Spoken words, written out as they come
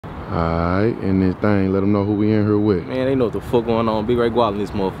Alright, and this thing, let them know who we in here with. Man, they know what the fuck going on. BigRae Gwalla in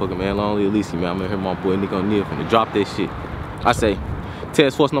this motherfucker, man. Long live Lisi, man. I'm in here, my boy Nick O'Neal finna drop that shit. I say,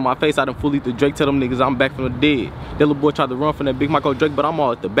 Tez forcing on my face, I done fully the Drake. Tell them niggas I'm back from the dead. That little boy tried to run from that big Michael Drake, but I'm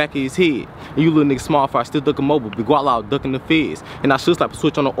all at the back of his head. And you little niggas small fire, still ducking mobile. Big Gwalla out ducking the feds. And I should slap a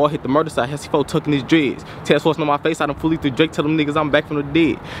switch on the or hit the murder side. Has he tucking his dreads. Tez forcing on my face, I done fully the Drake. Tell them niggas I'm back from the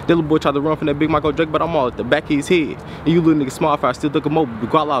dead. That little boy tried to run from that big Michael Drake, but I'm all at the back of his head. And you little niggas small fire, still ducking mobile. Big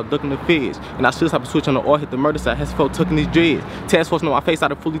Gwalla out ducking the feds. And I should slap a switch on the or hit the murder side. Has he tucking his dreads. Tez forcing on my face, I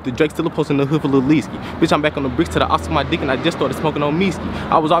done fully the Drake. Still posting the hood for Lil Leesky. Bitch, I'm back on the bricks to the Oscar my dick, and I just started smoking on Meesky.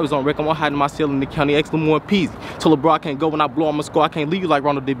 I was always on I'm hiding my cell in the county, X more peasy. Told a bro I can't go when I blow on my score, I can't leave you like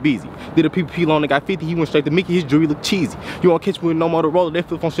Ronald did busy. Did a PPP loan that got 50, he went straight to Mickey, his jewelry look cheesy. You won't catch me with no Motorola, they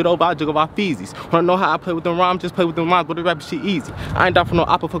flip on shit over, I juggle our feezies. Wanna know how I play with them rhymes, just play with them rhymes, but the rap shit easy. I ain't down for no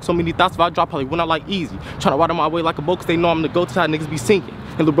oppa, fuck so many thoughts, if I drop probably went out like easy. Tryna ride on my way like a boat, cause they know I'm the go-to side, niggas be sinking.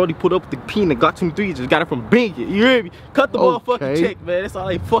 And the brody pulled up with the P and got 23, just got it from Bing. You hear me? Cut the motherfucking check, man, that's all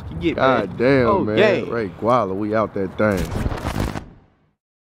they fucking get, man. God damn, man. Ray Gwalla, we out that thing.